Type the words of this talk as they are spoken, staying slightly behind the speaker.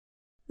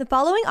The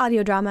following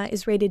audio drama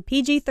is rated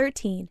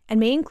PG-13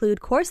 and may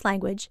include coarse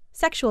language,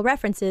 sexual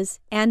references,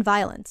 and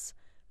violence.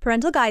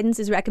 Parental guidance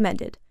is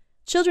recommended.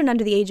 Children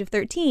under the age of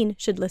 13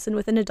 should listen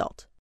with an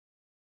adult.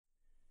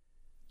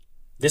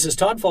 This is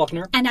Todd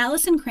Faulkner and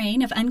Allison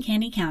Crane of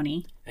Uncanny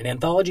County, an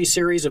anthology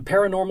series of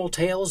paranormal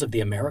tales of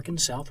the American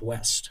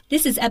Southwest.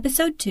 This is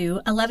Episode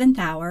 2, 11th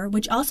Hour,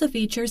 which also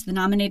features the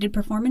nominated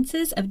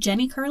performances of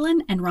Jenny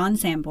Curlin and Ron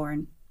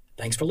Sanborn.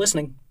 Thanks for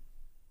listening.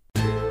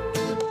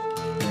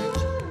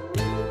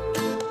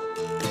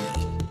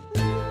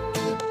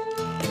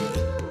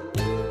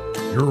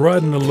 You're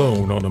riding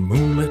alone on a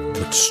moonlit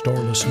but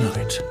starless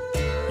night.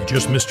 You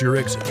just missed your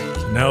exit,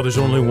 and now there's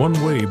only one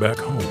way back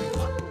home.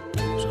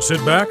 So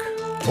sit back,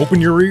 open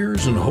your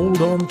ears, and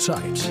hold on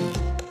tight,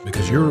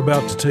 because you're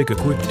about to take a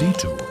quick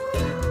detour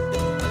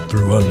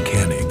through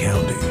Uncanny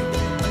County.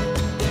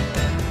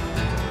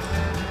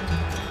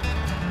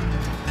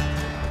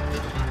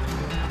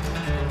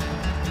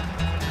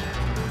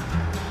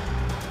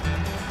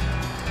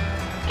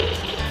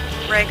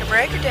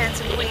 Breaker,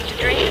 dancing queen to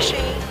Dream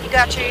Machine. You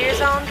got your ears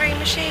on, Dream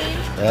Machine?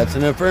 That's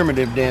an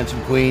affirmative,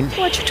 dancing queen.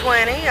 What's your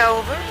 20?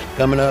 Over.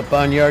 Coming up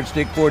on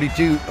yardstick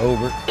 42,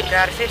 over.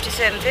 Got a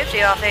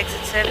 5750 off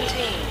exit 17.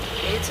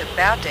 It's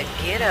about to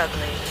get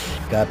ugly.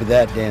 Copy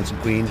that, dancing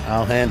queen.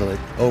 I'll handle it.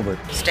 Over.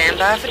 Stand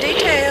by for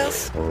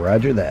details.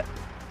 Roger that.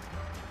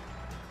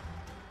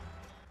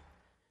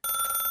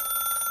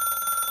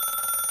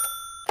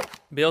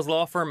 Bill's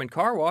Law Firm and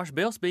Car Wash.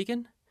 Bill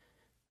speaking.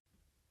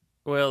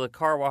 Well, the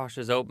car wash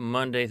is open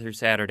Monday through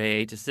Saturday,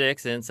 8 to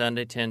 6, and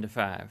Sunday, 10 to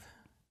 5.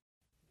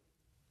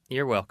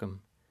 You're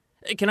welcome.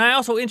 Can I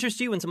also interest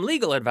you in some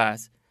legal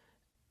advice?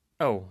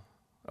 Oh,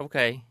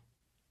 okay.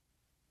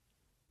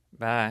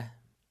 Bye.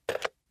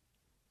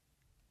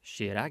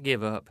 Shit, I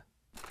give up.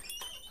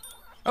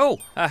 Oh,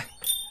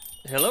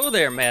 hello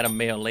there, Madam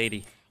Mail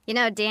Lady. You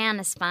know,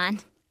 Deanna's fine.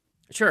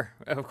 Sure,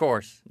 of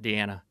course,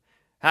 Deanna.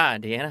 Hi,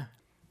 Deanna.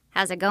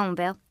 How's it going,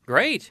 Bill?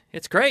 Great.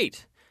 It's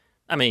great.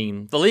 I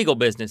mean, the legal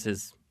business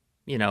is,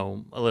 a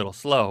little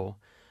slow,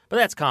 but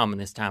that's common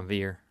this time of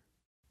year.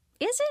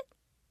 Is it?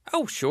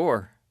 Oh,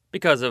 sure.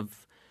 Because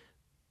of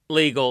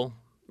legal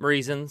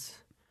reasons.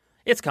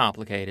 It's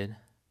complicated,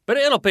 but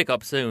it'll pick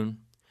up soon.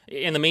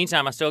 In the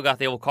meantime, I still got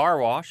the old car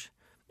wash.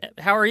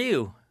 How are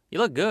you? You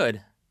look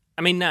good.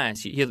 I mean,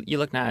 nice. You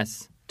look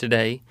nice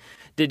today.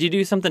 Did you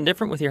do something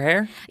different with your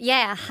hair?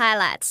 Yeah,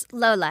 highlights,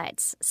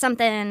 lowlights,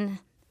 something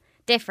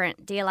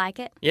different. Do you like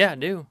it? Yeah, I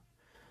do.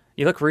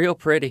 You look real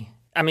pretty.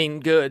 I mean,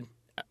 good.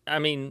 I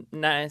mean,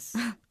 nice.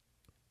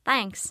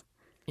 Thanks.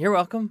 You're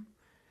welcome.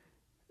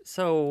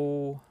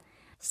 So...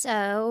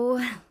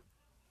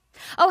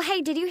 Oh,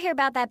 hey, did you hear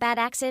about that bad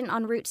accident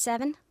on Route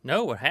 7?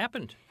 No, what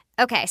happened?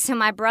 Okay, so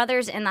my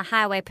brother's in the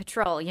highway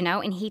patrol,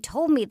 and he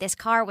told me this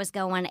car was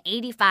going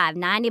 85,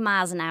 90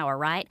 miles an hour,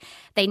 right?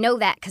 They know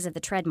that because of the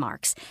tread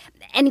marks.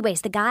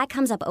 Anyways, the guy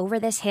comes up over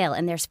this hill,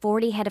 and there's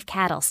 40 head of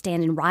cattle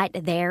standing right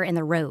there in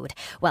the road.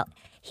 Well,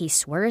 he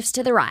swerves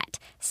to the right,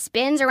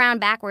 spins around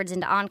backwards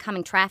into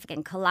oncoming traffic,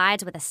 and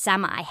collides with a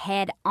semi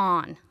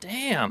head-on.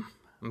 Damn.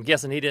 I'm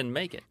guessing he didn't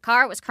make it.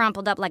 Car was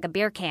crumpled up like a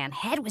beer can.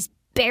 Head was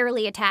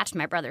barely attached,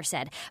 my brother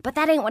said. But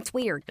that ain't what's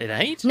weird. It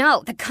ain't?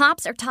 No, the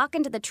cops are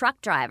talking to the truck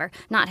driver.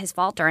 Not his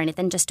fault or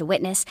anything, just a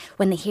witness,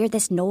 when they hear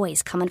this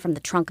noise coming from the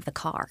trunk of the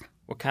car.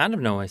 What kind of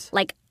noise?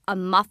 Like a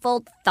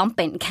muffled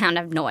thumping kind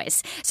of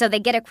noise. So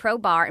they get a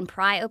crowbar and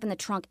pry open the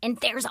trunk, and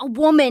there's a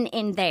woman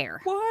in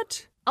there.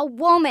 What? A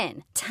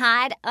woman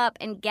tied up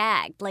and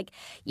gagged, like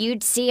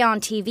you'd see on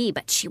TV,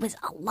 but she was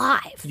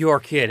alive. You're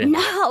kidding.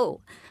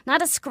 No,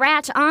 not a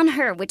scratch on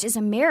her, which is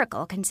a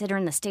miracle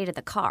considering the state of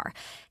the car.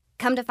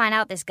 Come to find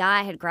out, this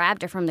guy had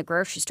grabbed her from the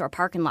grocery store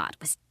parking lot,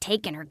 was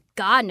taking her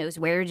God knows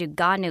where to do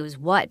God knows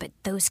what, but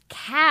those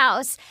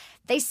cows,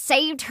 they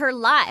saved her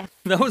life.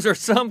 Those are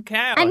some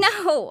cows. I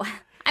know.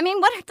 I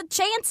mean, what are the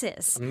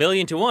chances?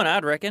 1,000,000 to 1,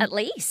 I'd reckon. At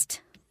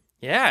least.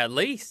 Yeah, at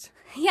least.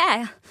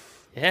 Yeah.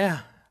 Yeah.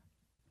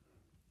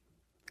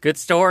 Good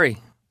story.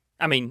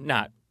 I mean,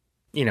 not,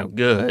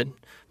 good,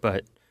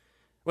 but,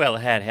 well,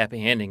 it had a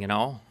happy ending and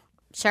all.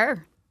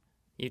 Sure.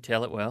 You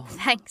tell it well.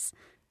 Thanks.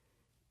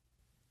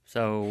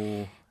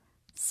 So...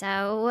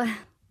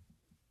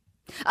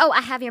 Oh, I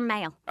have your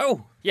mail.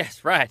 Oh,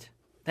 yes, right.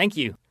 Thank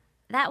you.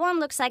 That one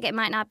looks like it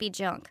might not be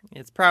junk.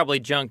 It's probably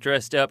junk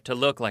dressed up to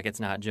look like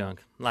it's not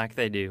junk, like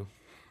they do.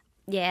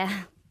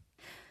 Yeah.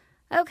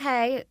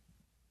 Okay.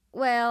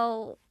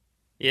 Well...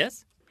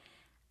 Yes?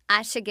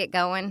 I should get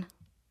going.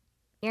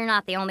 You're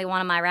not the only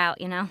one on my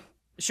route,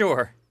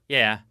 Sure,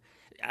 yeah.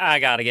 I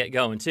gotta get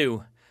going,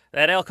 too.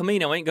 That El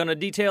Camino ain't gonna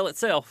detail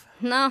itself.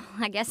 No,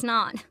 I guess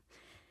not.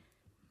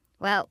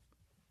 Well,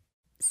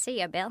 see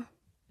ya, Bill.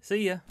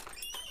 See ya.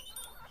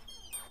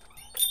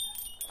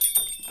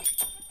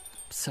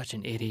 Such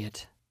an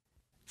idiot.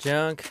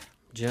 Junk,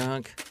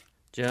 junk,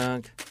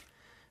 junk,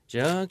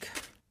 junk.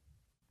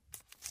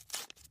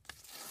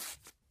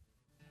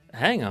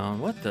 Hang on,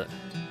 what the...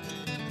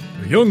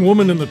 A young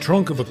woman in the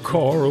trunk of a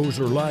car owes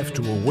her life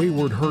to a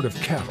wayward herd of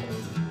cattle.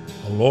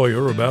 A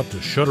lawyer about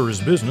to shutter his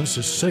business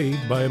is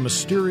saved by a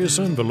mysterious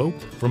envelope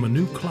from a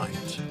new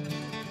client.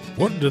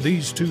 What do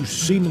these two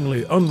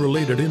seemingly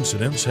unrelated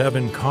incidents have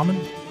in common?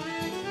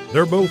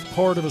 They're both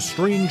part of a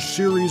strange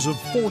series of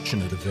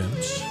fortunate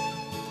events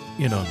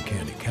in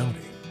Uncanny County.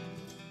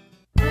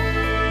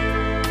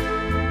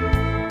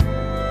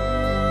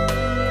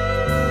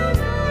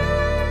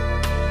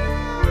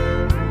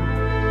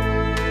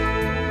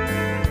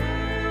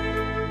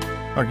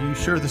 Are you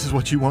sure this is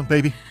what you want,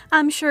 baby?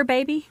 I'm sure,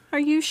 baby. Are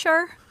you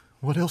sure?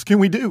 What else can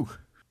we do?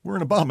 We're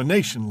an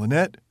abomination,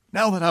 Lynette.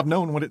 Now that I've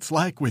known what it's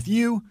like with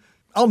you,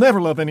 I'll never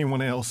love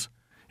anyone else.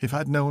 If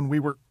I'd known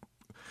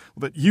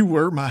that you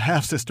were my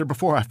half-sister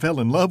before I fell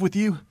in love with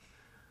you.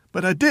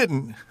 But I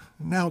didn't.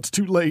 Now it's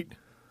too late.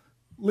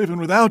 Living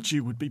without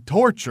you would be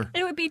torture.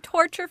 It would be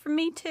torture for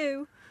me,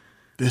 too.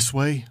 This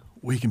way,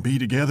 we can be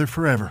together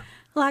forever.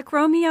 Like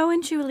Romeo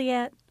and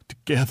Juliet.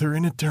 Together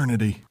in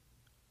eternity.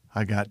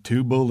 I got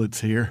 2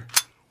 bullets here.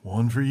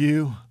 One for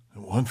you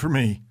and one for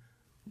me.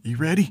 You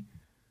ready?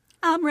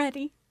 I'm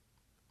ready.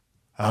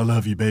 I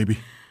love you, baby.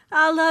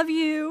 I love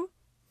you.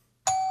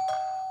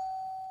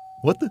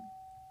 What the?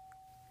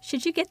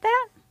 Should you get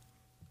that?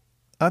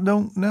 I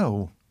don't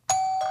know.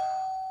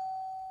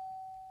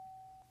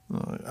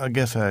 I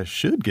guess I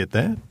should get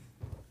that.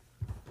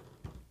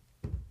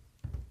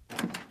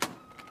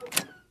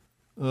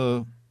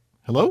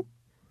 Hello?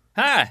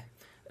 Hi,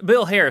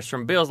 Bill Harris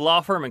from Bill's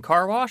Law Firm and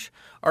Car Wash.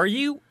 Are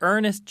you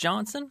Ernest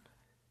Johnson?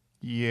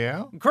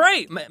 Yeah?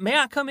 Great. May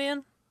I come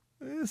in?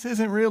 This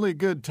isn't really a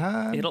good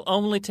time. It'll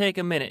only take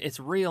a minute. It's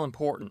real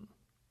important.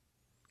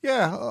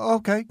 Yeah,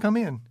 okay, come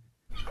in.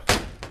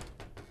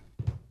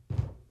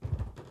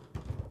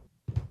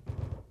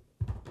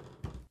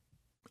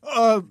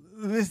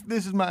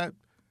 This is my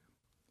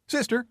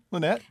sister,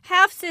 Lynette.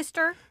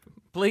 Half-sister.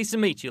 Pleased to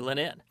meet you,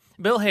 Lynette.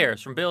 Bill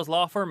Harris from Bill's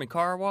Law Firm and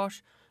Car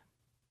Wash.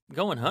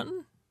 Going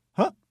hunting?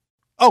 Huh?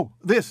 Oh,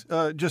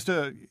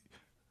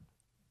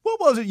 what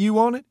was it you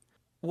wanted?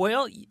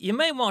 Well, you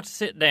may want to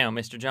sit down,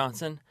 Mr.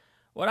 Johnson.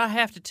 What I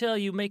have to tell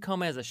you may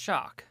come as a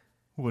shock.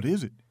 What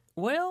is it?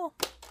 Well,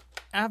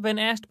 I've been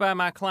asked by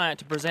my client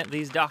to present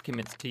these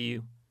documents to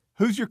you.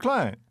 Who's your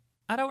client?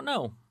 I don't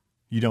know.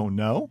 You don't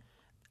know?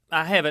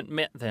 I haven't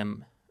met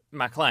them,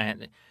 my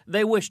client.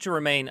 They wish to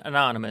remain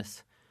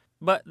anonymous.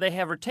 But they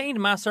have retained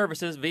my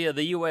services via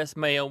the U.S.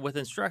 mail with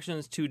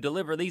instructions to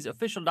deliver these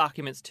official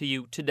documents to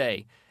you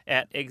today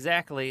at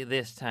exactly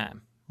this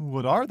time.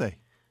 What are they?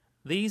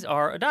 These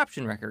are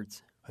adoption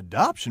records.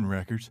 Adoption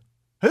records?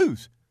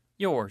 Whose?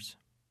 Yours.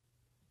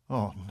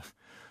 Oh,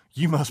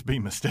 you must be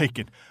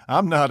mistaken.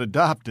 I'm not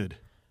adopted.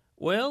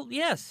 Well,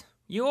 yes,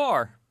 you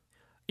are.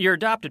 Your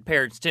adopted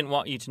parents didn't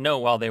want you to know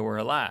while they were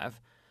alive.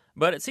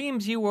 But it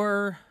seems you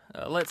were,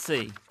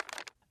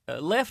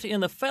 left in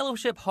the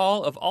Fellowship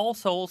Hall of All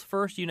Souls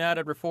First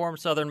United Reformed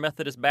Southern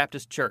Methodist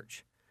Baptist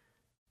Church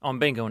on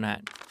bingo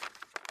night.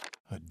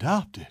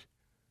 Adopted?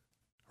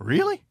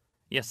 Really?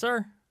 Yes,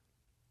 sir.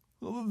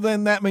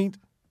 Then that means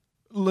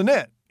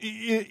Lynette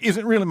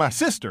isn't really my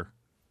sister.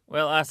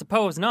 Well, I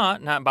suppose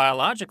not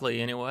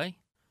biologically anyway.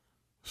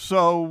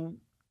 So,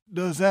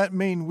 does that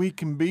mean we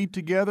can be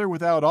together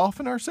without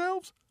offing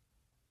ourselves?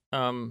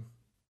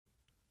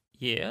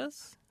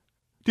 Yes.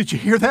 Did you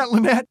hear that,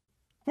 Lynette?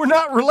 We're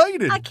not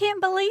related. I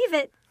can't believe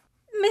it.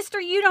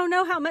 Mister, you don't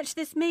know how much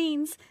this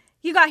means.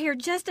 You got here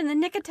just in the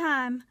nick of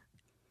time.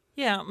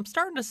 Yeah, I'm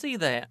starting to see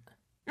that.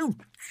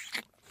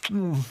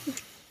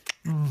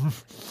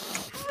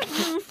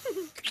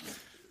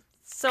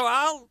 So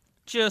I'll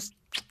just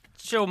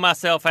show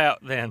myself out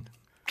then.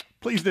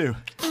 Please do.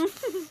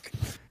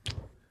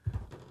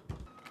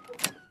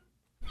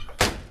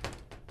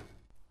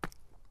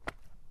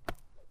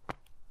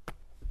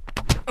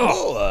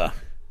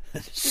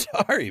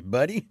 Sorry,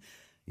 buddy.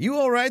 You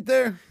all right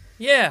there?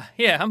 Yeah,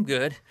 I'm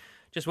good.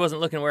 Just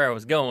wasn't looking where I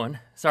was going.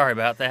 Sorry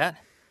about that.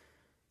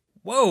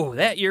 Whoa,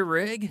 that your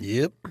rig?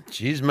 Yep,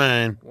 she's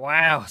mine.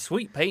 Wow,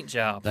 sweet paint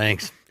job.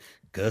 Thanks.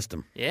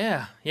 Custom.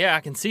 Yeah, I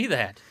can see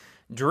that.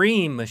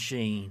 Dream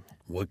machine.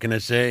 What can I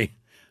say?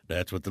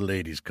 That's what the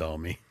ladies call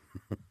me.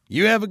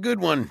 You have a good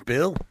one,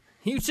 Bill.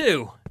 You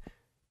too.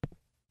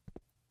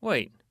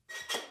 Wait.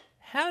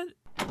 How...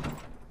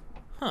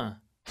 Huh.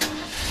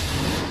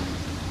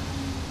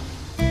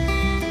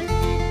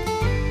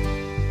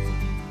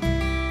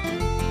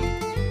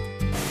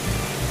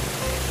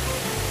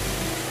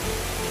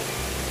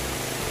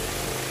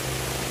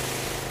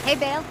 Hey,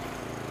 Bill.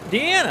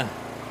 Deanna.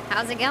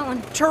 How's it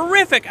going?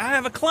 Terrific. I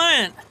have a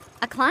client.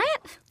 A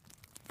client?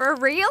 For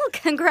real?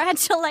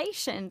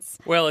 Congratulations.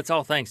 Well, it's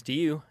all thanks to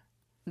you.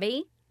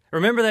 Me?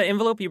 Remember that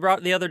envelope you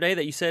brought the other day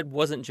that you said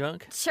wasn't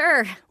junk?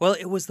 Sure. Well,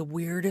 it was the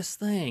weirdest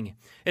thing.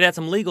 It had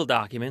some legal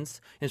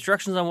documents,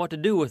 instructions on what to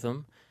do with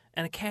them,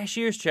 and a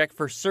cashier's check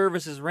for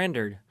services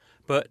rendered.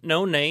 But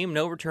no name,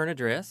 no return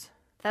address.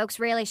 Folks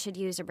really should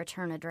use a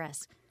return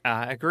address.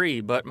 I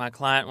agree, but my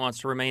client wants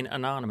to remain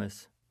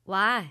anonymous.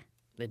 Why?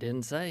 They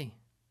didn't say.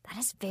 That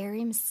is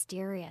very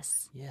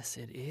mysterious. Yes,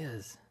 it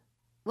is.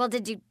 Well,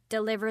 did you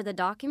deliver the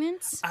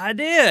documents? I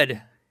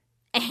did.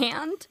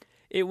 And?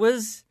 It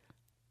was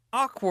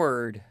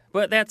awkward,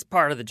 but that's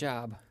part of the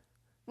job.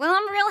 Well,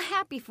 I'm real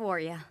happy for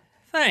you.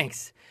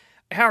 Thanks.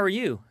 How are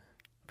you?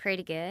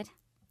 Pretty good.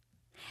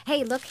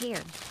 Hey, look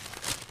here.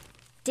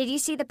 Did you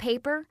see the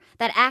paper?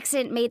 That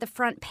accident made the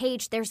front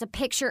page. There's a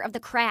picture of the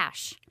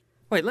crash.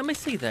 Wait, let me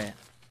see that.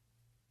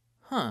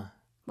 Huh.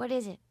 What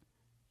is it?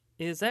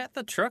 Is that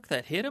the truck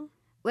that hit him?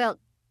 Well,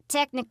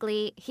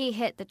 technically, he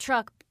hit the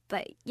truck,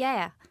 but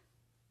yeah.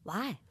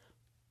 Why?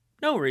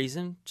 No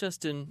reason,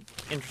 just an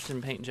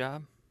interesting paint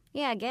job.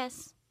 Yeah, I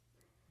guess.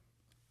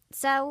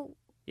 So,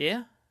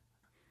 Yeah?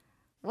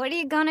 what are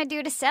you gonna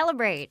do to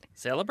celebrate?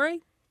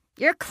 Celebrate?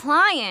 Your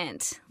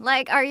client.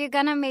 Like, are you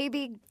gonna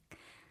maybe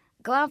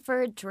go out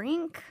for a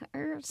drink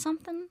or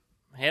something?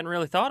 I hadn't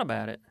really thought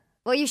about it.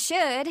 Well, you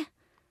should.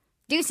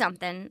 Do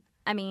something.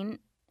 I mean,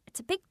 it's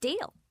a big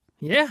deal.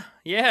 Yeah,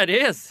 it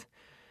is.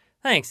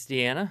 Thanks,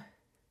 Deanna.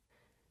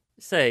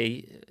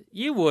 Say,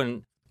 you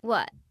wouldn't...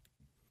 What?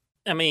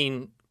 I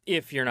mean,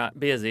 if you're not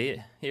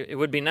busy, it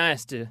would be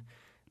nice to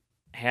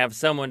have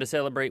someone to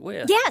celebrate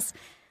with. Yes!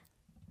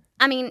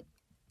 I mean,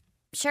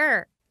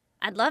 sure.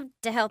 I'd love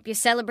to help you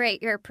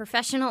celebrate your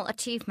professional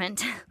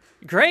achievement.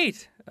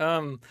 Great.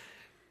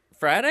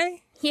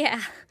 Friday?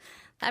 Yeah,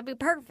 that'd be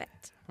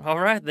perfect. All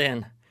right,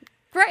 then.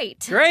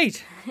 Great.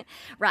 Great.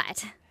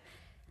 Right.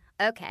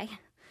 Okay.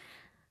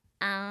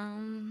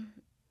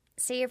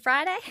 See you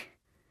Friday?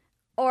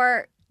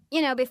 Or,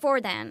 before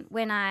then,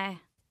 when I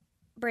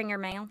bring your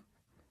mail.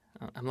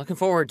 I'm looking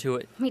forward to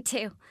it. Me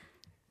too.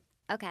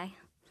 Okay.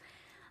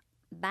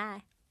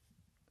 Bye.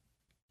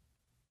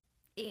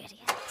 Idiot.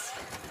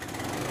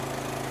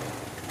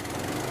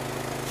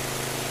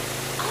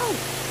 Oh!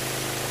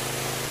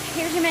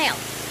 Here's your mail.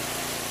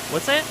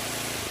 What's that?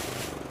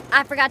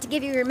 I forgot to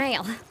give you your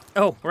mail.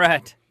 Oh,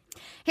 right.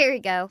 Here you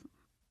go.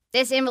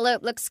 This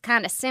envelope looks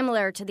kind of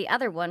similar to the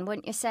other one,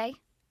 wouldn't you say?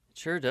 It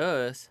sure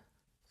does.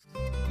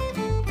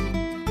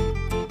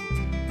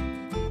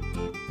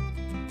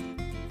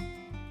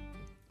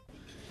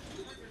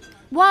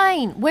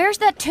 Wayne, where's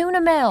that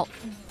tuna melt?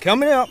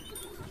 Coming up.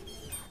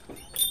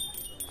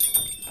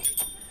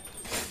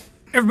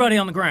 Everybody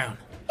on the ground.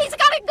 He's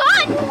got a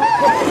gun!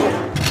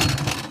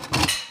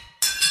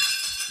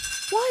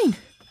 Wayne,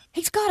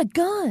 he's got a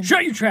gun.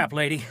 Shut your trap,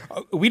 lady.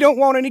 We don't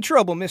want any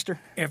trouble, mister.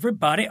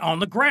 Everybody on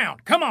the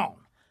ground. Come on.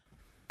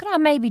 Could I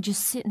maybe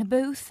just sit in a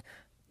booth?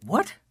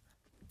 What?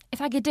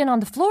 If I get down on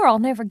the floor, I'll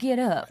never get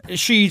up.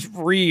 She's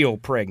real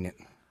pregnant.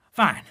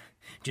 Fine.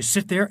 Just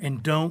sit there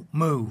and don't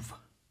move.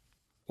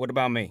 What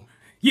about me?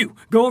 You,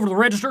 go over to the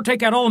register,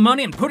 take out all the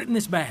money, and put it in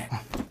this bag.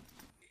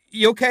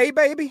 You okay,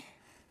 baby?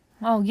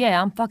 Oh,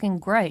 yeah, I'm fucking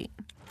great.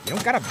 You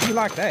don't gotta be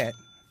like that.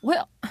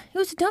 Well, it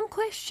was a dumb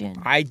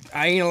question. I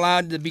ain't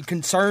allowed to be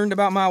concerned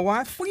about my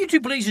wife. Will you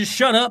two please just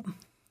shut up?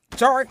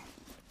 Sorry.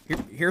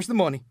 Here's the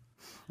money.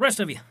 Rest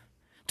of you,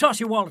 toss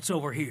your wallets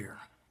over here.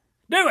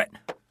 Do it!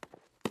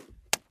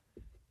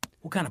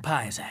 What kind of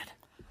pie is that?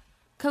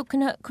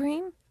 Coconut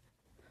cream?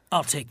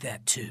 I'll take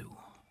that, too.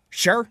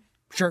 Sure.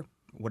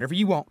 Whatever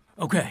you want.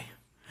 Okay.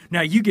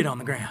 Now you get on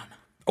the ground.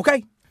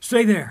 Okay.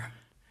 Stay there.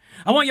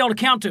 I want y'all to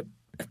count to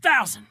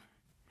 1,000.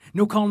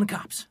 No calling the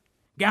cops.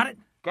 Got it?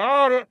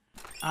 Got it.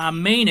 I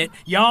mean it.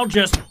 Y'all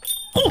just...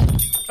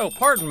 Oh,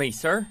 pardon me,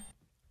 sir.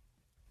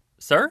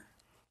 Sir?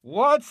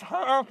 What's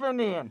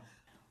happening?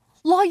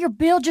 Lawyer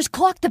Bill just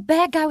clocked the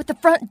bad guy with the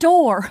front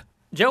door.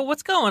 Joe,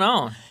 what's going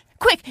on?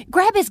 Quick,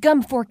 grab his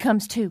gun before it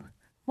comes to.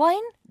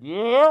 Wayne?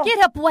 Yeah?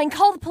 Get up, Wayne.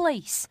 Call the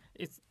police.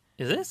 Is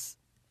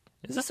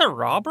this a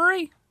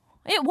robbery?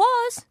 It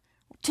was.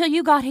 Till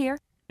you got here.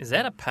 Is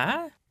that a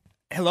pie?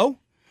 Hello?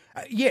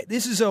 Yeah,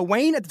 this is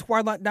Wayne at the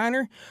Twilight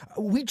Diner.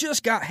 We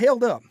just got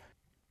held up.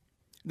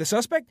 The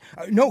suspect?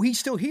 No, he's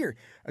still here.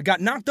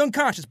 Got knocked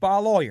unconscious by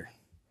a lawyer.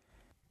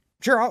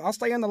 Sure, I'll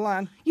stay on the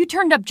line. You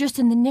turned up just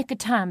in the nick of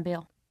time,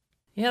 Bill.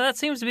 Yeah, that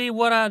seems to be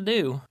what I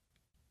do.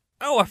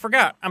 Oh, I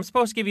forgot. I'm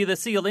supposed to give you the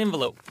sealed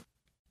envelope.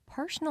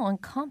 Personal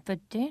and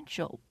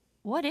confidential.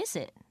 What is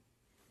it?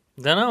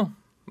 Dunno.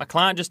 My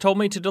client just told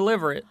me to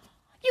deliver it.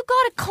 You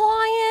got a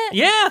client?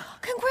 Yeah.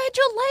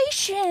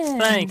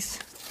 Congratulations. Thanks.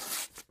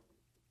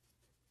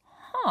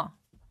 Huh.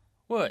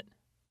 What?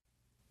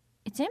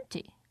 It's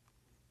empty.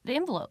 The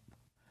envelope.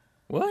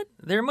 What?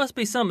 There must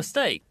be some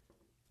mistake.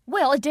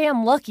 Well, a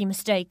damn lucky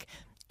mistake.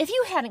 If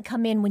you hadn't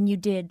come in when you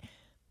did,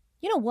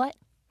 you know what?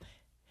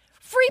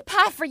 Free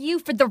pie for you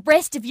for the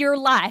rest of your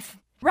life.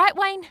 Right,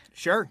 Wayne?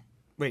 Sure.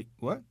 Wait,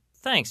 what?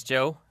 Thanks,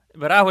 Joe.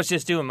 But I was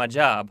just doing my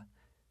job.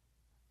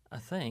 I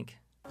think.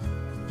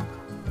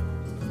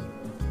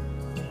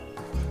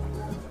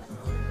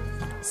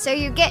 So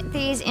you get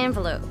these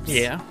envelopes.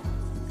 Yeah.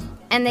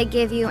 And they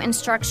give you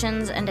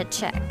instructions and a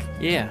check.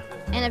 Yeah.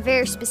 In a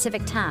very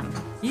specific time.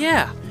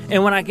 Yeah.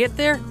 And when I get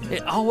there,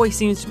 it always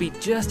seems to be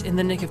just in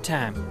the nick of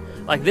time.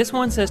 Like this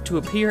one says to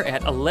appear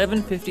at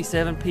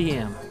 11:57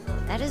 p.m.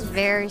 That is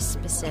very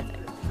specific.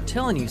 I'm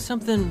telling you,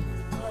 something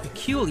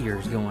peculiar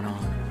is going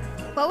on.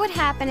 What would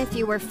happen if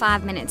you were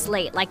 5 minutes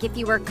late? Like if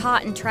you were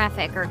caught in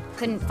traffic or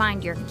couldn't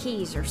find your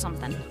keys or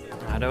something?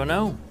 I don't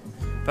know.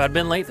 If I'd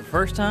been late the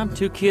first time,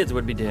 2 kids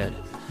would be dead.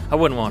 I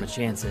wouldn't want to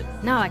chance it.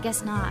 No, I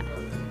guess not.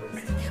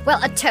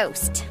 Well, a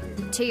toast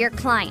to your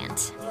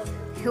client,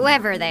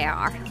 whoever they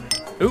are.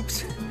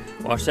 Oops.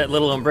 Watch that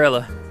little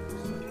umbrella.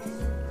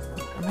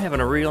 I'm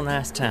having a real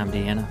nice time,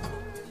 Deanna.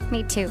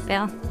 Me too,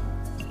 Bill.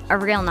 A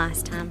real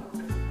nice time.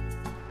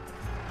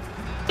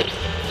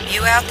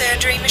 You out there,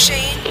 Dream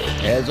Machine?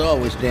 As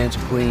always,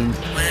 Dancing Queen.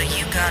 Well,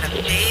 you got a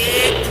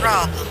big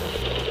problem.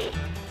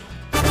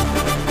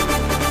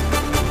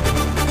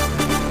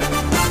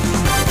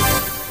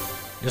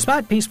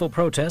 Despite peaceful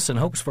protests and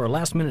hopes for a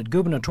last-minute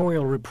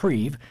gubernatorial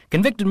reprieve,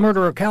 convicted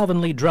murderer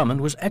Calvin Lee Drummond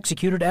was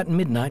executed at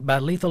midnight by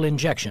lethal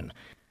injection.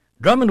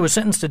 Drummond was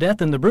sentenced to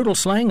death in the brutal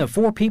slaying of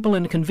 4 people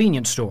in a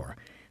convenience store.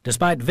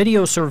 Despite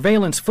video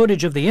surveillance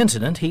footage of the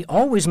incident, he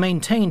always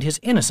maintained his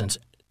innocence.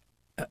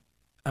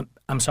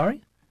 I'm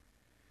sorry?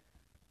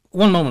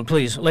 One moment,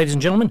 please, ladies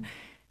and gentlemen.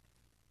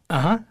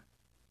 Uh-huh.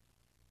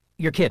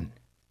 You're kidding.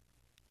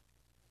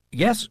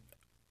 Yes?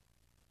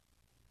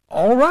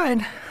 All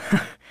right.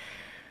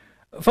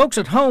 Folks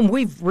at home,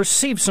 we've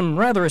received some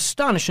rather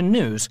astonishing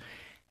news.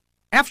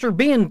 After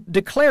being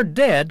declared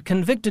dead,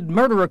 convicted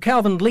murderer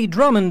Calvin Lee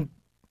Drummond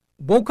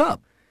woke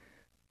up.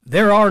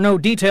 There are no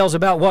details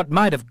about what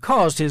might have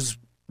caused his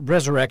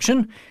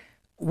resurrection.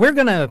 We're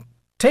going to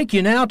take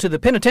you now to the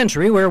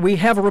penitentiary where we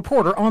have a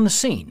reporter on the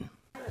scene.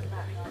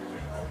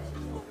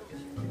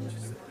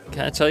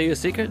 Can I tell you a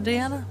secret,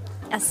 Deanna?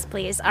 Yes,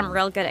 please. I'm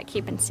real good at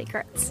keeping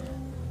secrets.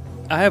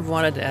 I have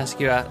wanted to ask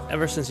you out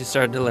ever since you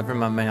started delivering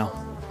my mail.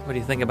 What do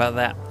you think about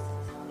that?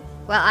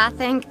 Well, I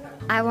think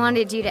I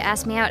wanted you to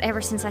ask me out ever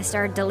since I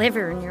started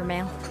delivering your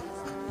mail.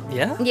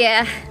 Yeah?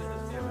 Yeah.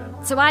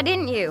 So why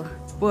didn't you?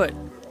 What?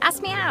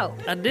 Ask me out.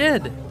 I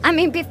did. I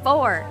mean,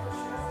 before.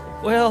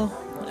 Well,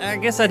 I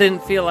guess I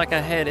didn't feel like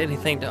I had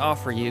anything to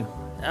offer you.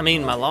 I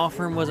mean, my law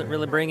firm wasn't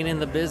really bringing in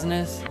the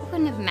business. That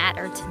wouldn't have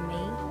mattered to me.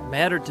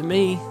 Mattered to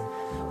me.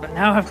 But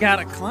now I've got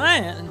a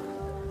client.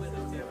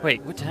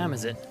 Wait, what time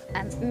is it?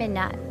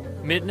 Midnight.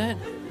 Midnight?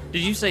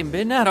 Did you say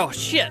midnight? Oh,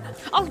 shit.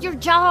 Oh, your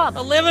job.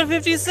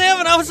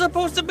 11:57. I was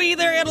supposed to be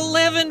there at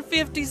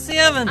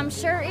 11:57. I'm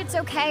sure it's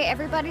okay.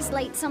 Everybody's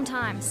late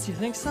sometimes. Do you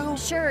think so?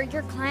 Sure,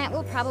 your client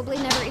will probably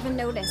never even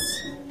notice.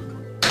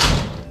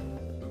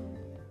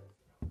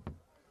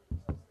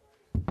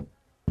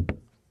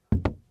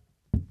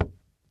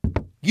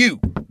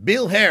 You,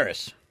 Bill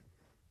Harris.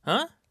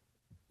 Huh?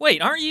 Wait,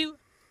 aren't you?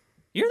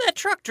 You're that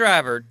truck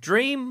driver,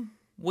 Dream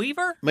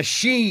Weaver?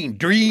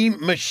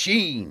 Dream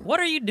Machine. What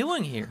are you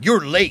doing here?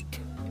 You're late.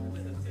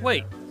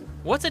 Wait,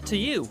 what's it to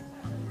you?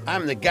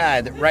 I'm the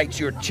guy that writes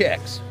your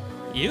checks.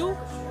 You?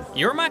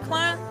 You're my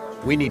client?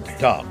 We need to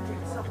talk.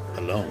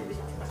 Alone.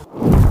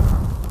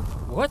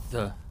 What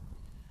the?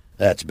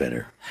 That's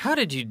better. How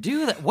did you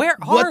do that? Where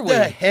are What we?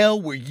 the hell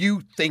were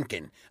you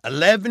thinking?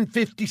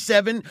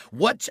 11:57?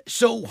 What's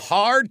so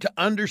hard to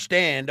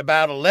understand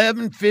about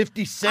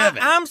 11:57?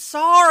 I'm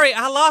sorry.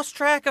 I lost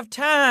track of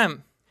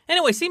time.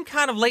 Anyway, seemed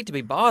kind of late to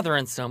be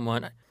bothering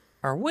someone.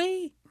 Are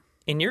we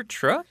in your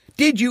truck?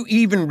 Did you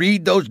even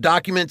read those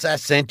documents I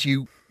sent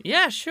you?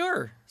 Yeah,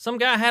 sure. Some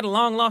guy had a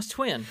long-lost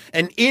twin.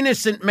 An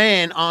innocent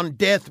man on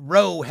death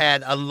row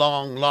had a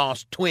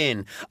long-lost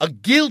twin. A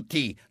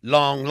guilty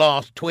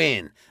long-lost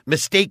twin.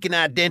 Mistaken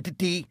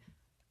identity?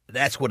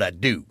 That's what I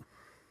do.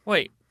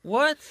 Wait,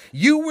 what?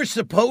 You were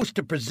supposed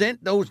to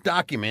present those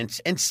documents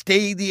and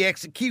stay the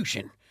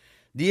execution.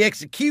 The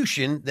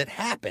execution that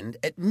happened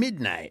at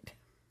midnight.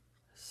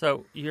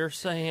 So you're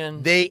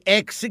saying... They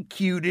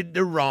executed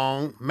the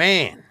wrong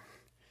man.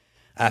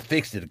 I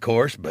fixed it, of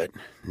course, but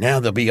now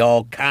there'll be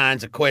all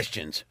kinds of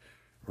questions.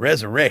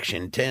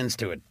 Resurrection tends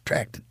to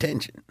attract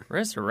attention.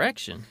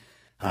 Resurrection?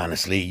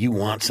 Honestly, you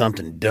want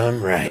something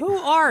done right. Who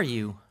are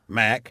you?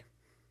 Mac.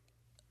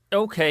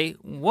 Okay,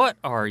 what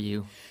are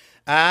you?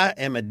 I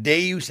am a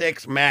Deus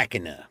Ex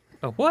Machina.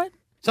 A what?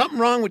 Something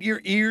wrong with your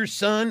ears,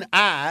 son?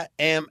 I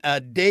am a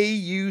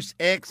Deus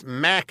Ex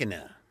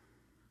Machina.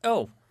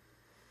 Oh.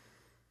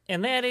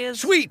 And that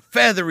is? Sweet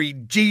feathery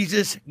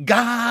Jesus,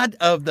 God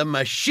of the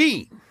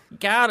machine.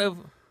 God of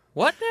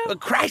what now?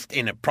 Christ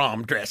in a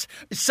prom dress.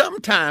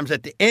 Sometimes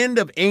at the end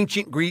of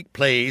ancient Greek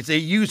plays, they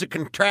use a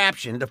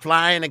contraption to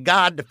fly in a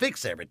god to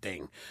fix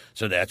everything.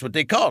 So that's what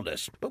they called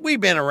us. But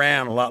we've been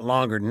around a lot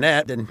longer than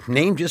that. The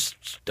name just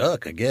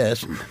stuck, I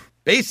guess.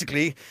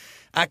 Basically,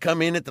 I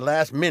come in at the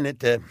last minute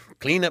to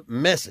clean up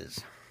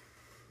messes.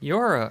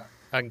 You're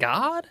a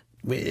god?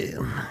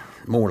 Well,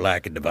 more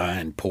like a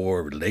divine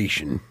poor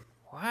relation.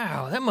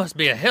 Wow, that must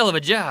be a hell of a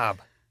job.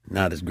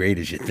 Not as great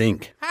as you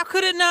think. How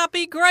could it not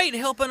be great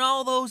helping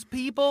all those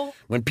people?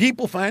 When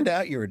people find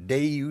out you're a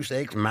Deus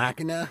Ex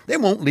Machina, they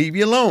won't leave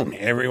you alone.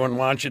 Everyone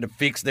wants you to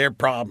fix their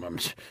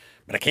problems.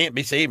 But I can't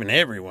be saving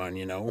everyone,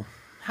 you know.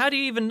 How do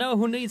you even know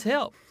who needs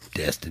help?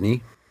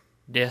 Destiny.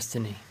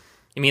 Destiny.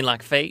 You mean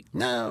like fate?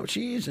 No,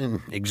 she's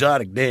an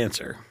exotic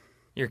dancer.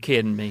 You're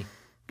kidding me.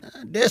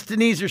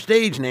 Destiny's her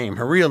stage name.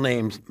 Her real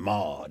name's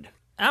Maud.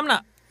 I'm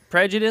not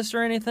prejudiced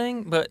or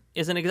anything, but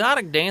is an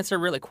exotic dancer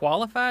really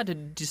qualified to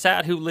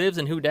decide who lives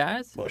and who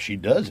dies? Well, she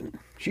doesn't.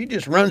 She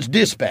just runs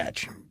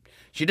dispatch.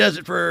 She does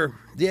it for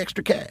the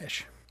extra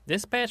cash.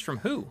 Dispatch from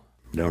who?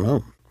 Don't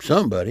know.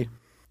 Somebody.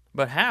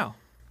 But how?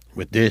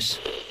 With this.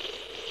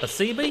 A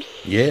CB?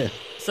 Yeah.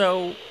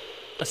 So,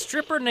 a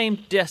stripper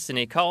named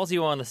Destiny calls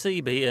you on the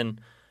CB and,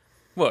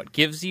 what,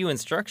 gives you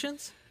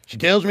instructions? She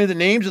tells me the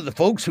names of the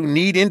folks who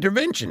need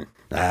intervention.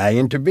 I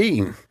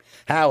intervene.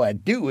 How I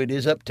do it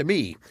is up to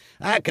me.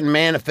 I can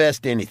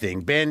manifest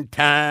anything, bend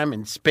time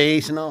and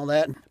space and all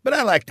that, but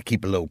I like to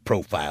keep a low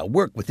profile,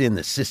 work within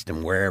the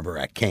system wherever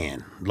I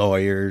can.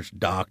 Lawyers,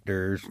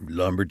 doctors,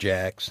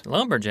 lumberjacks.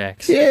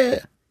 Lumberjacks? Yeah.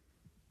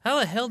 How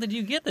the hell did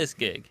you get this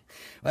gig?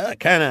 Well, I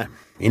kind of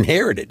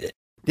inherited it.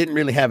 Didn't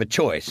really have a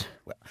choice.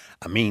 Well,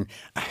 I mean,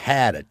 I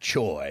had a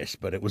choice,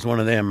 but it was one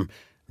of them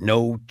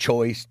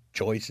no-choice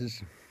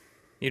choices.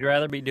 You'd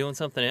rather be doing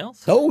something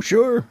else? Oh,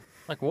 sure.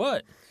 Like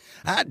what?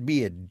 I'd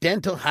be a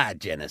dental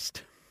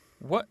hygienist.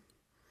 What?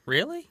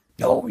 Really?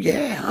 Oh,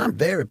 yeah, I'm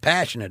very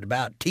passionate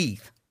about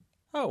teeth.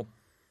 Oh.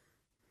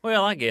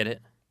 Well, I get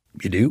it.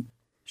 You do?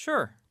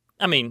 Sure.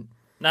 I mean,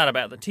 not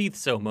about the teeth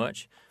so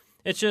much.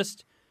 It's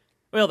just,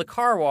 well, the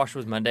car wash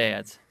was my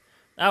dad's.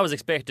 I was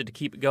expected to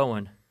keep it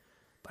going.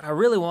 But I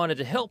really wanted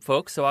to help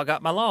folks, so I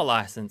got my law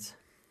license.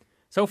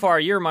 So far,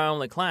 you're my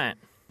only client.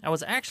 I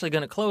was actually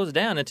going to close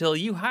down until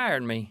you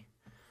hired me.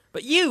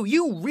 But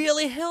you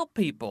really help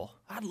people.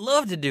 I'd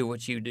love to do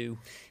what you do.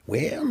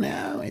 Well,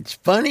 now, it's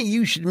funny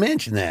you should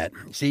mention that.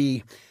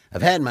 See,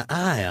 I've had my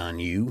eye on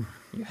you.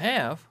 You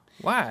have?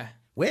 Why?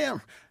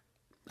 Well,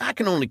 I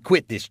can only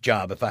quit this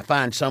job if I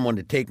find someone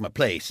to take my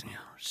place.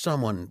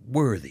 Someone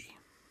worthy.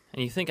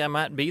 And you think I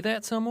might be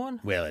that someone?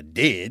 Well, I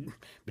did.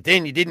 But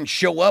then you didn't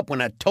show up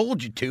when I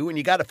told you to, and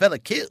you got a fella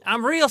killed.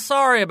 I'm real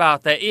sorry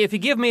about that. If you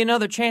give me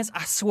another chance,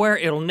 I swear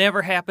it'll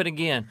never happen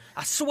again.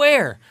 I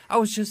swear. I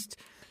was just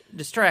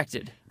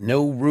distracted.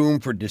 No room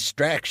for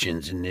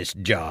distractions in this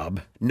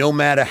job, no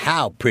matter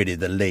how pretty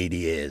the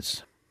lady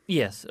is.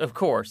 Yes, of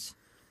course.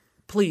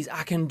 Please,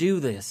 I can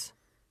do this.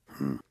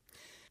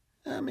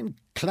 I'm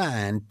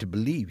inclined to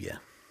believe you.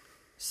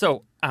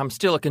 So, I'm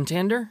still a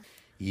contender?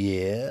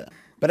 Yeah,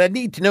 but I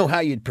need to know how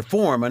you'd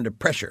perform under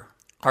pressure.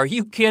 Are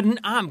you kidding?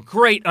 I'm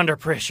great under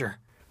pressure.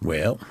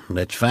 Well,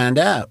 let's find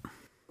out.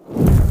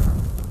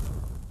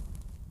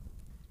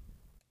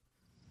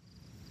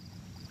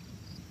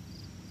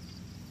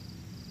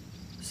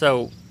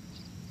 So,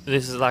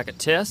 this is like a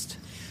test?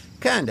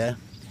 Kinda.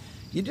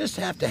 You just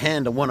have to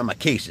handle one of my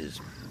cases,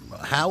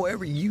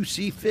 however you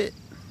see fit.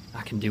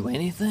 I can do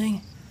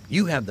anything?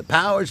 You have the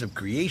powers of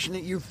creation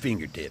at your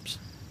fingertips.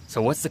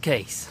 So what's the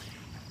case?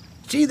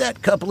 See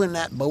that couple in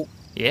that boat?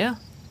 Yeah?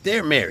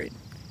 They're married.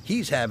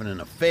 He's having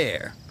an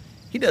affair.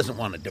 He doesn't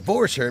want to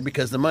divorce her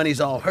because the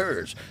money's all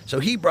hers, so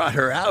he brought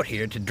her out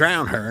here to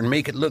drown her and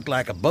make it look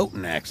like a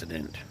boating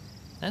accident.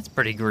 That's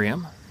pretty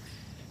grim.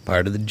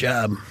 Part of the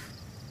job.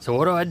 So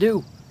what do I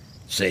do?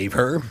 Save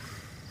her.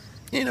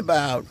 In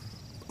about,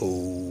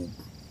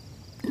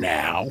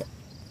 now.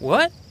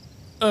 What?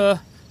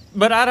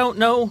 But I don't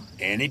know.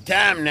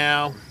 Anytime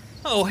now.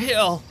 Oh,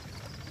 hell.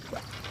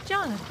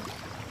 John,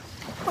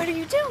 what are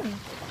you doing?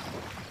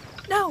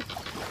 No,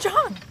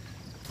 John,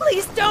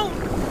 please don't.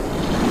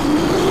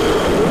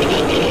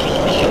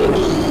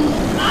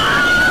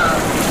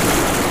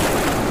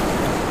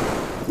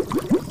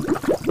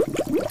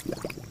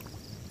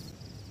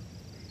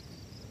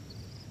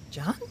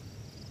 John?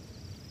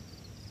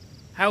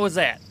 How was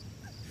that?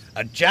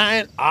 A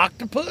giant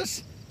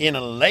octopus in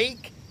a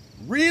lake?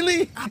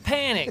 Really? I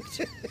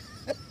panicked.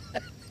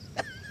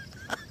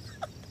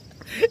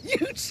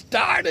 You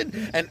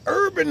started an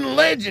urban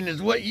legend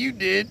is what you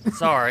did.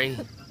 Sorry.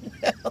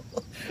 Well,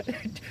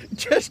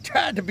 just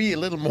try to be a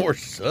little more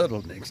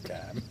subtle next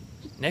time.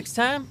 Next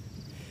time?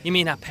 You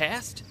mean I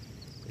passed?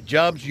 The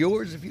job's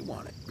yours if you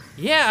want it.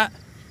 Yeah.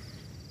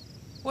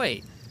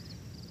 Wait.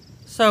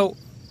 So,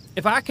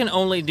 if I can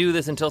only do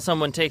this until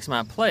someone takes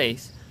my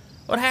place,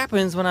 what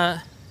happens when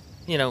I,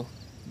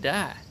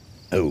 die?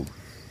 Oh,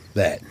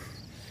 that.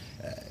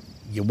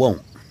 You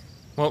won't.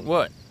 Won't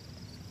what?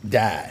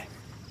 Die.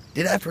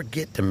 Did I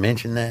forget to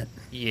mention that?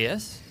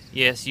 Yes.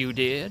 Yes, you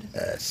did.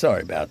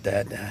 Sorry about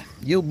that.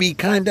 You'll be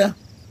kinda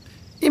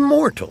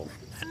immortal.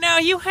 Now,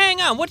 you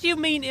hang on. What do you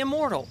mean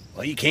immortal?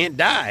 Well, you can't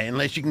die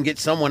unless you can get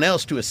someone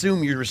else to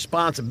assume your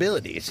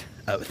responsibilities.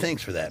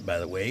 Thanks for that, by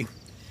the way.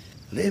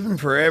 Living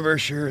forever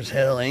sure as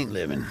hell ain't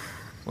living.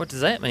 What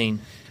does that mean?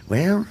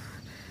 Well,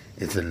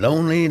 it's a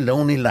lonely,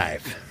 lonely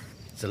life.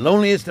 It's the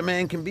loneliest a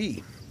man can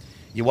be.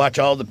 You watch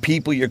all the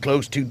people you're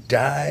close to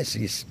die, so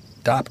you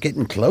stop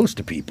getting close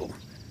to people.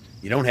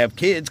 You don't have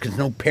kids because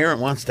no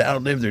parent wants to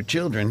outlive their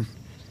children.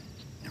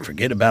 And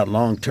forget about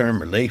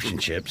long-term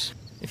relationships.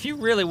 If you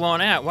really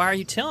want out, why are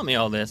you telling me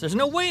all this? There's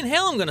no way in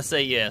hell I'm going to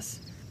say yes.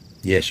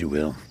 Yes, you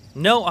will.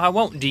 No, I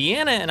won't.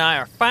 Deanna and I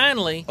are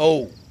finally...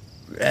 Oh,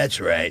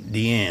 that's right,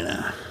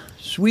 Deanna.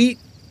 Sweet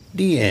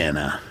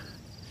Deanna.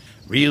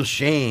 Real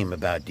shame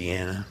about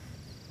Deanna.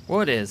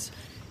 What is?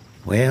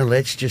 Well,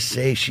 let's just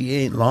say she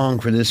ain't long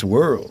for this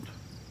world.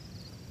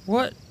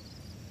 What?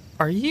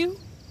 Are you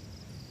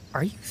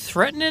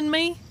threatening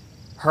me?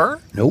 Her?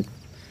 Nope.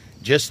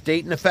 Just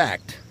stating a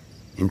fact.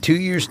 In 2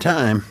 years'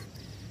 time,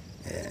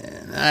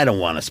 I don't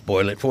want to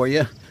spoil it for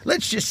you.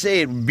 Let's just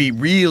say it would be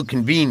real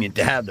convenient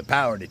to have the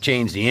power to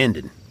change the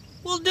ending.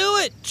 We'll do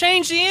it.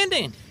 Change the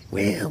ending.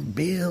 Well,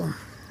 Bill,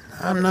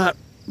 I'm not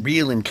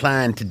real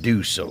inclined to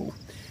do so.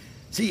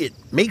 See, it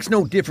makes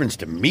no difference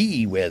to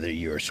me whether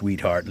your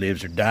sweetheart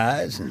lives or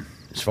dies, and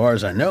as far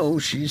as I know,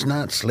 she's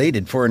not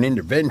slated for an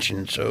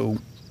intervention, so...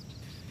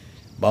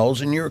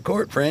 Ball's in your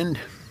court, friend.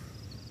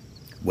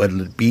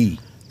 What'll it be?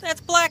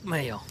 That's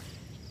blackmail.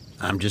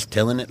 I'm just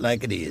telling it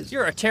like it is.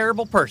 You're a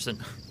terrible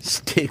person.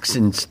 Sticks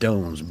and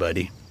stones,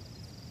 buddy.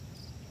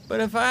 But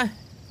if I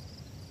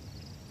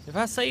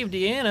save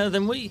Deanna,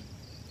 then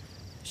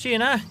she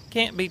and I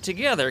can't be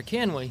together,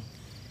 can we?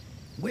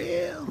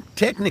 Well,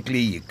 technically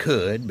you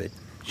could, but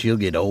she'll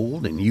get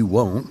old and you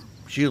won't.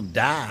 She'll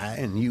die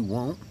and you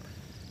won't.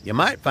 You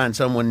might find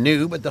someone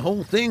new, but the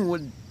whole thing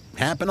would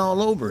happen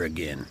all over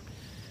again.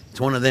 It's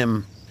one of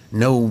them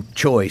no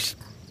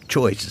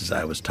choices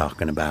I was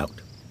talking about.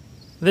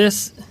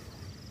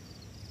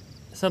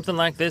 Something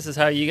like this is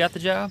how you got the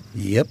job?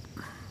 Yep.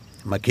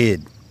 My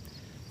kid,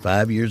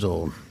 5 years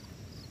old.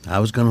 I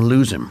was going to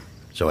lose him,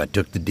 so I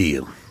took the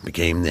deal.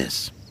 Became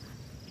this.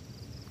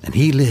 And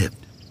he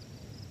lived.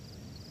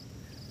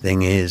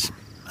 Thing is,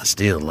 I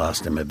still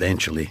lost him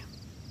eventually.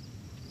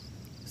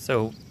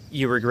 So,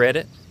 you regret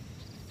it?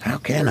 How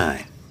can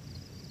I?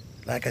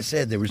 Like I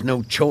said, there was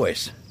no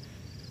choice.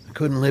 I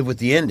couldn't live with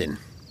the ending.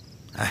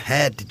 I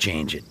had to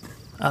change it.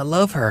 I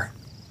love her.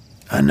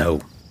 I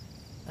know.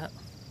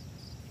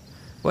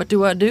 What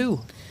do I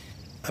do?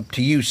 Up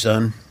to you,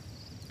 son.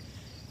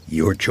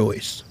 Your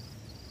choice.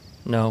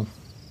 No.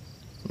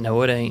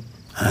 No, it ain't.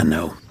 I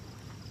know.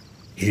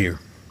 Here.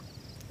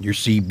 Your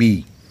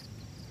CB.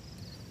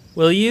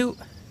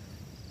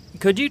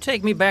 Could you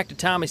take me back to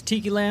Tommy's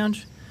Tiki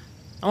Lounge?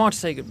 I want to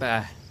say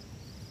goodbye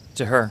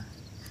to her.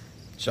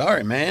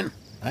 Sorry, man.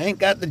 I ain't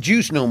got the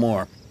juice no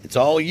more. It's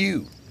all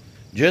you.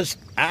 Just,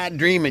 I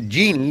dream of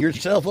Jeannie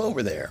yourself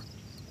over there.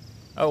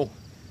 Oh.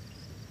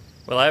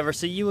 Will I ever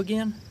see you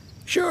again?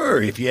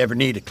 Sure, if you ever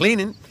need a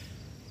cleaning.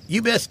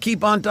 You best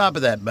keep on top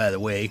of that, by the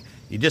way.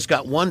 You just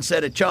got one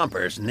set of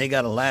chompers, and they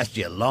gotta last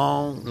you a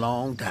long,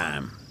 long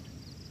time.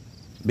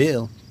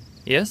 Bill.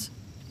 Yes?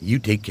 You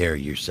take care of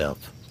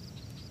yourself.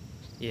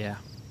 Yeah.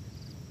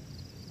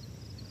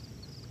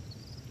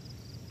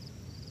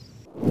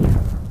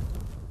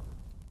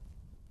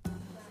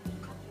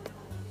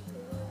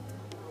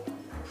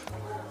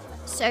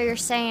 So you're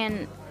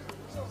saying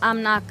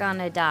I'm not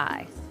gonna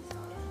die?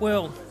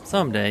 Well,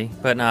 someday,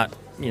 but not,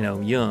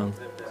 young.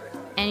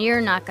 And you're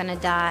not gonna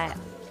die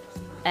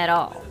at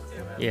all?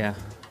 Yeah.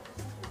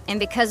 And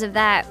because of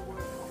that,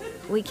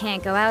 we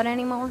can't go out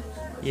anymore?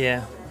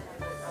 Yeah.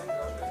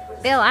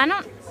 Bill, I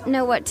don't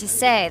know what to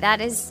say.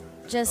 That is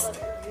just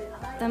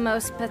the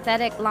most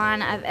pathetic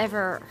line I've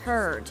ever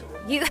heard.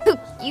 You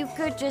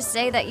could just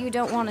say that you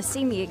don't want to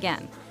see me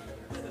again.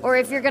 Or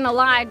if you're gonna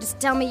lie, just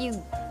tell me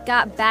you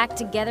got back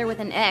together with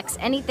an ex.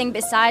 Anything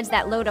besides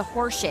that load of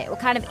horseshit. What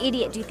kind of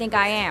idiot do you think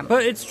I am?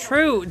 But it's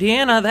true.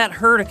 Deanna, that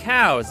herd of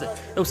cows,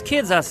 those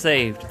kids I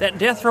saved, that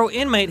death row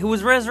inmate who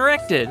was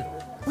resurrected.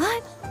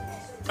 What?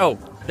 Oh,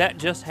 that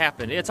just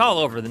happened. It's all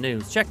over the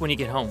news. Check when you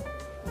get home.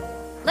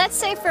 Let's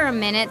say for a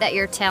minute that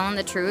you're telling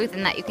the truth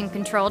and that you can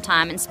control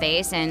time and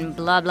space and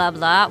blah, blah,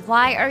 blah.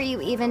 Why are you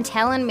even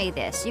telling me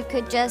this? You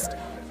could just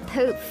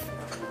poof.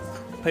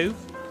 Poof?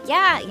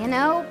 Yeah,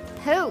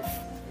 poof.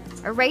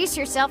 Erase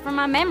yourself from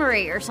my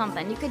memory or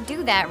something. You could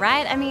do that,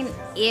 right? I mean,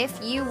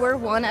 if you were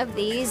one of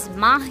these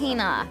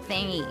Mahina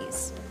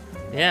thingies.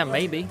 Yeah,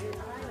 maybe.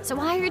 So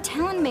why are you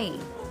telling me?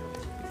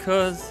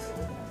 Because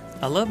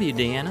I love you,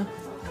 Deanna.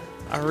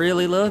 I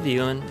really love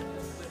you, and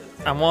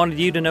I wanted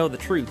you to know the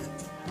truth.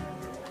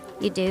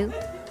 You do?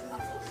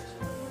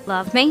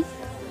 Love me?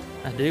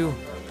 I do.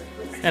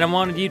 And I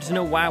wanted you to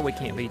know why we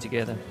can't be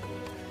together.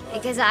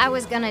 Because I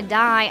was gonna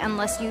die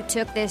unless you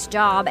took this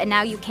job, and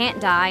now you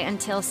can't die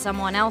until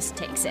someone else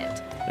takes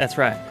it. That's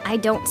right. I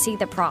don't see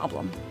the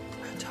problem.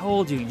 I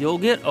told you, you'll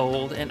get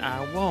old and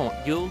I won't.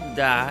 You'll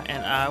die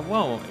and I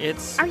won't.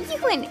 Are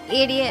you an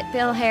idiot,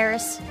 Bill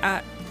Harris?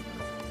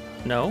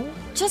 No.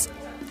 Just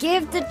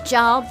give the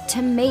job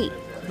to me.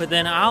 But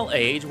then I'll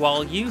age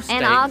while you stay.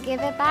 And I'll give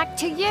it back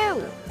to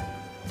you.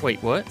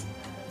 Wait, what?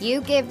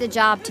 You give the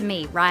job to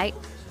me, right?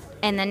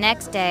 And the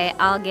next day,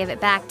 I'll give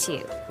it back to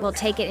you. We'll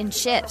take it in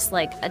shifts,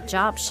 like a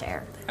job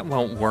share. That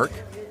won't work.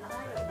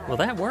 Will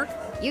that work?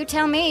 You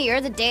tell me,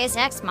 you're the Deus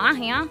Ex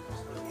Machina.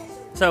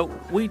 So,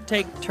 we'd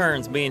take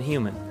turns being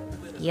human.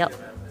 Yep.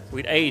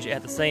 We'd age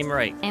at the same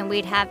rate. And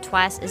we'd have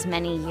twice as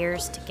many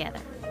years together.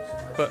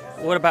 But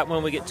what about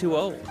when we get too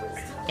old?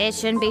 It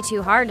shouldn't be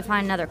too hard to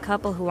find another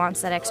couple who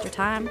wants that extra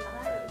time.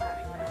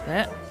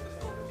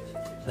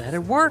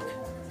 That'd work.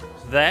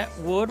 That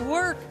would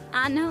work.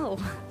 I know.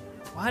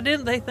 Why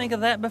didn't they think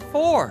of that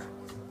before?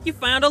 You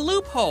found a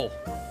loophole.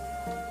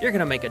 You're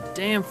gonna make a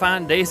damn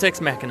fine Deus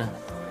Ex Machina.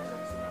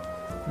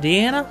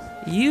 Deanna,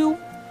 you?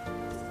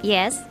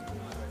 Yes?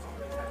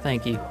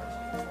 Thank you.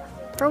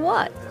 For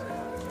what?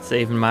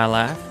 Saving my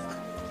life.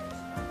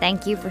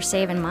 Thank you for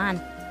saving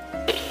mine.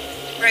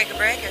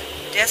 Breaker,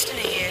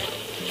 Destiny here.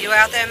 You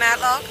out there,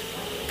 Matlock?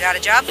 Got a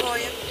job for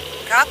you.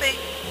 Copy.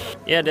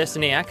 Yeah,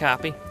 Destiny, I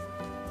copy.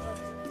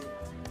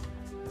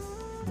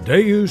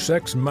 Deus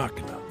Ex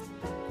Machina,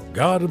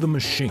 God of the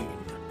Machine.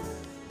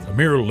 A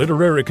mere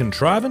literary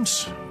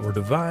contrivance or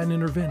divine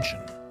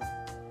intervention?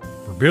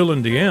 For Bill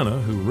and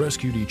Deanna, who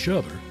rescued each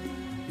other,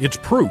 it's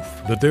proof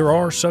that there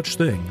are such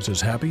things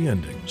as happy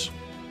endings,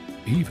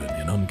 even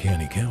in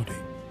Uncanny County.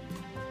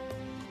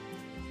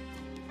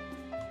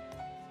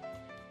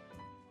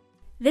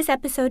 This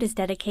episode is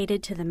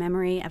dedicated to the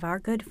memory of our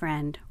good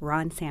friend,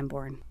 Ron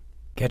Sanborn.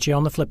 Catch you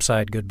on the flip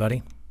side, good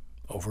buddy.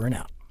 Over and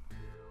out.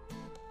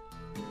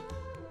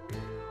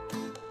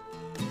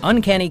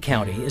 Uncanny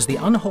County is the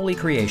unholy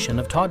creation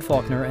of Todd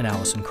Faulkner and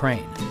Allison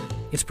Crane.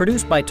 It's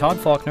produced by Todd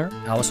Faulkner,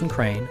 Allison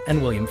Crane,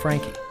 and William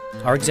Franke.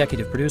 Our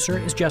executive producer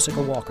is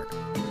Jessica Walker.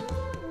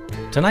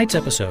 Tonight's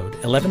episode,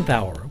 11th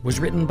Hour, was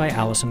written by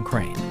Allison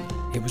Crane.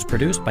 It was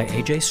produced by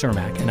A.J.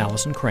 Cermak and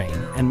Allison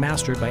Crane and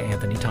mastered by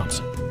Anthony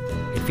Thompson.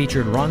 It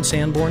featured Ron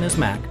Sanborn as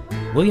Mac,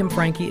 William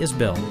Franke as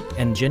Bill,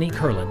 and Jenny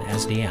Curlin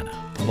as Deanna,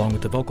 along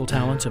with the vocal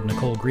talents of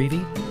Nicole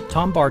Greavy,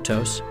 Tom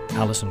Bartos,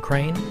 Allison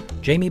Crane,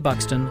 Jamie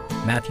Buxton,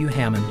 Matthew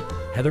Hammond,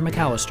 Heather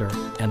McAllister,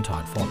 and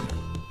Todd Faulkner.